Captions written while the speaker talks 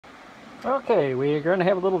Okay, we're going to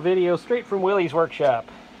have a little video straight from Willie's workshop.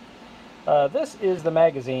 This is the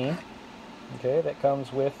magazine, okay, that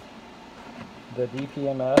comes with the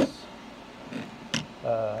Dpms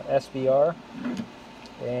SBR,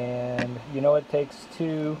 and you know it takes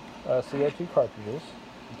two CO2 cartridges,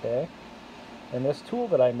 okay, and this tool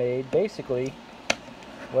that I made, basically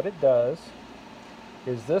what it does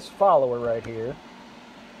is this follower right here,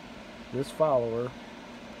 this follower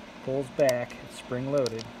pulls back, it's spring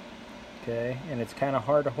loaded. Okay, and it's kind of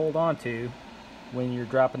hard to hold on to when you're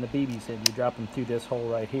dropping the BBs in. You drop them through this hole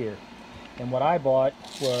right here. And what I bought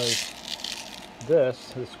was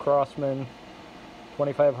this Crossman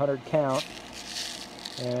 2500 count,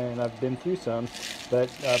 and I've been through some,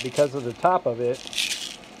 but because of the top of it,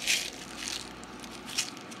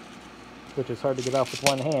 which is hard to get off with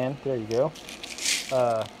one hand, there you go,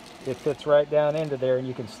 it fits right down into there and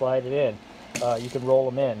you can slide it in. You can roll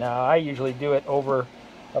them in. Now I usually do it over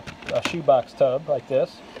a shoebox tub like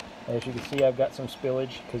this. As you can see, I've got some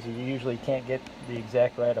spillage because you usually can't get the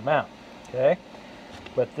exact right amount. Okay,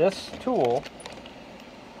 but this tool,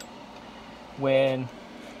 when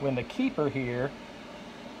the keeper here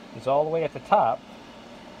is all the way at the top,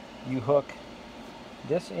 you hook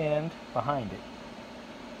this end behind it.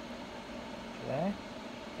 Okay,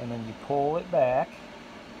 and then you pull it back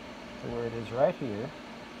to where it is right here,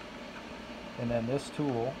 and then this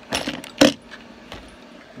tool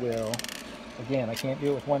will, again, I can't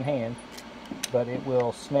do it with one hand, but it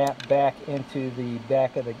will snap back into the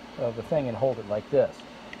back of the thing and hold it like this.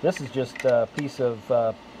 This is just a piece of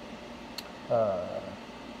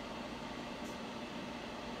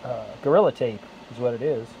Gorilla Tape is what it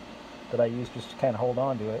is that I use just to kind of hold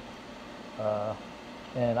on to it.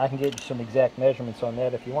 And I can get you some exact measurements on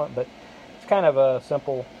that if you want, but it's kind of a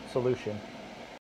simple solution.